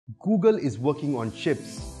Google is working on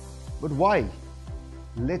chips. But why?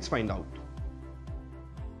 Let's find out.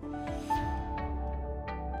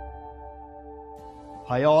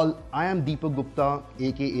 Hi all, I am Deepak Gupta,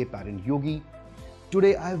 aka PatentYogi.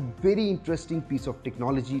 Today I have a very interesting piece of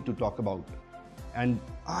technology to talk about, and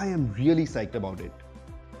I am really psyched about it.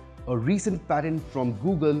 A recent patent from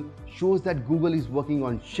Google shows that Google is working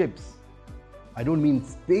on ships. I don't mean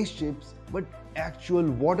spaceships, but actual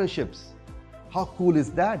water ships. How cool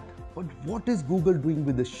is that? But what is Google doing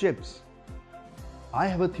with the ships? I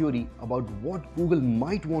have a theory about what Google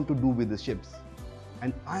might want to do with the ships,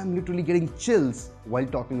 and I am literally getting chills while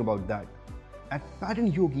talking about that. At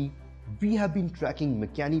PatentYogi, we have been tracking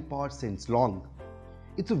Makani Power since long.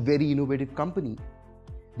 It's a very innovative company.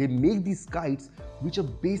 They make these kites which are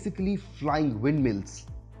basically flying windmills.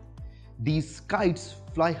 These kites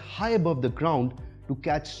fly high above the ground to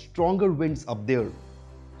catch stronger winds up there.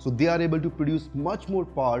 So they are able to produce much more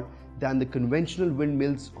power than the conventional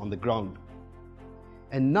windmills on the ground.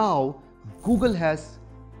 And now Google has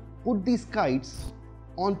put these kites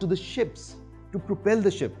onto the ships to propel the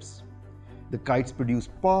ships. The kites produce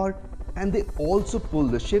power and they also pull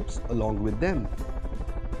the ships along with them.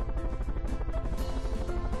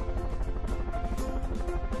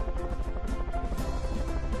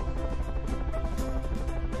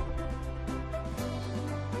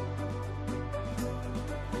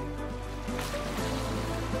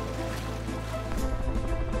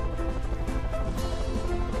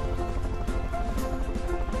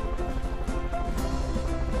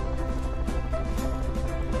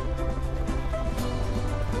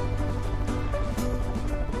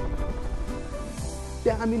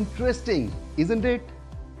 Damn interesting, isn't it?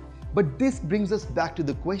 But this brings us back to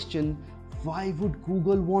the question, why would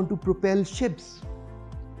Google want to propel ships?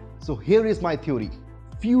 So here is my theory.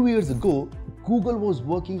 Few years ago, Google was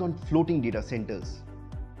working on floating data centers.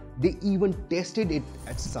 They even tested it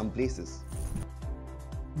at some places.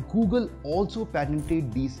 Google also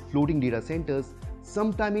patented these floating data centers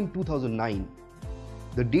sometime in 2009.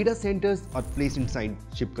 The data centers are placed inside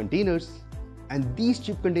ship containers, and these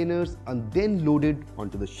ship containers are then loaded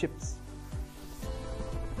onto the ships.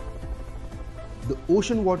 The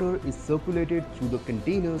ocean water is circulated through the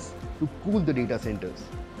containers to cool the data centers.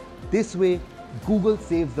 This way, Google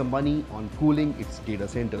saves the money on cooling its data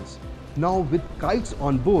centers. Now with kites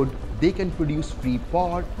on board, they can produce free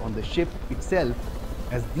power on the ship itself,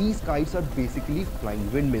 as these kites are basically flying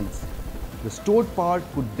windmills. The stored power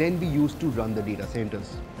could then be used to run the data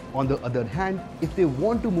centers. On the other hand, if they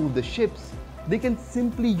want to move the ships, they can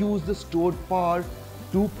simply use the stored power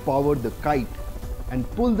to power the kite and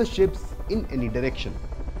pull the ships in any direction.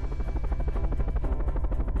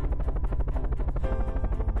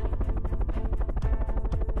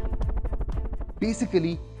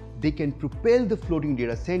 Basically, they can propel the floating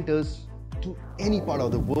data centers to any part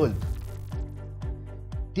of the world,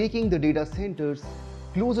 taking the data centers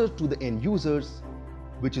closer to the end users,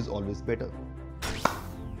 which is always better.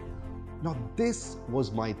 Now this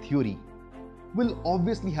was my theory. We'll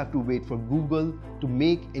obviously have to wait for Google to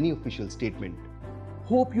make any official statement.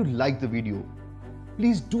 Hope you liked the video.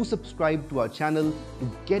 Please do subscribe to our channel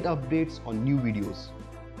to get updates on new videos.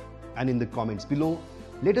 And in the comments below,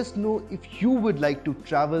 let us know if you would like to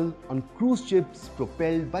travel on cruise ships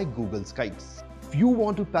propelled by Google Skites. If you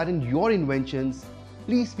want to patent your inventions,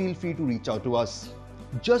 please feel free to reach out to us.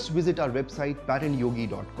 Just visit our website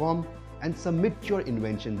patentyogi.com and submit your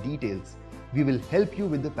invention details. We will help you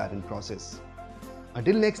with the patent process.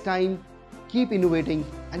 Until next time, keep innovating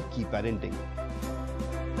and keep patenting.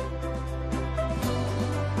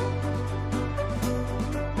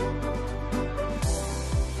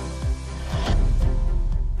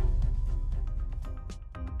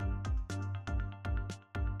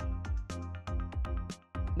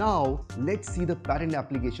 Now, let's see the patent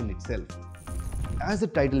application itself. As the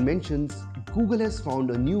title mentions, Google has found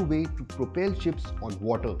a new way to propel ships on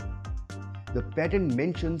water. The patent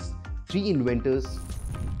mentions 3 inventors: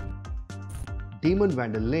 Damon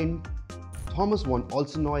Vander Lind, Thomas von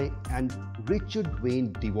Alsenoy, and Richard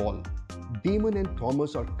DeVaul. Damon and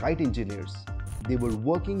Thomas are kite engineers. They were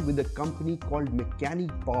working with a company called Makani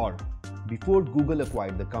Power before Google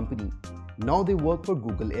acquired the company. Now they work for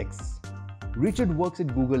Google X. Richard works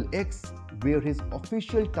at Google X, where his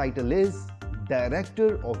official title is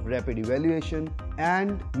Director of Rapid Evaluation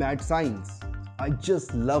and Mad Science. I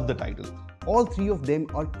just love the title. All 3 of them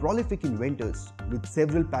are prolific inventors with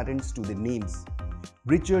several patents to their names.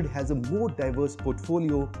 Richard has a more diverse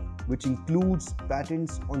portfolio, which includes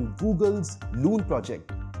patents on Google's Loon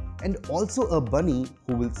project and also a bunny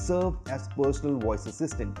who will serve as personal voice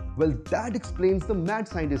assistant. Well, that explains the mad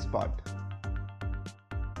scientist part.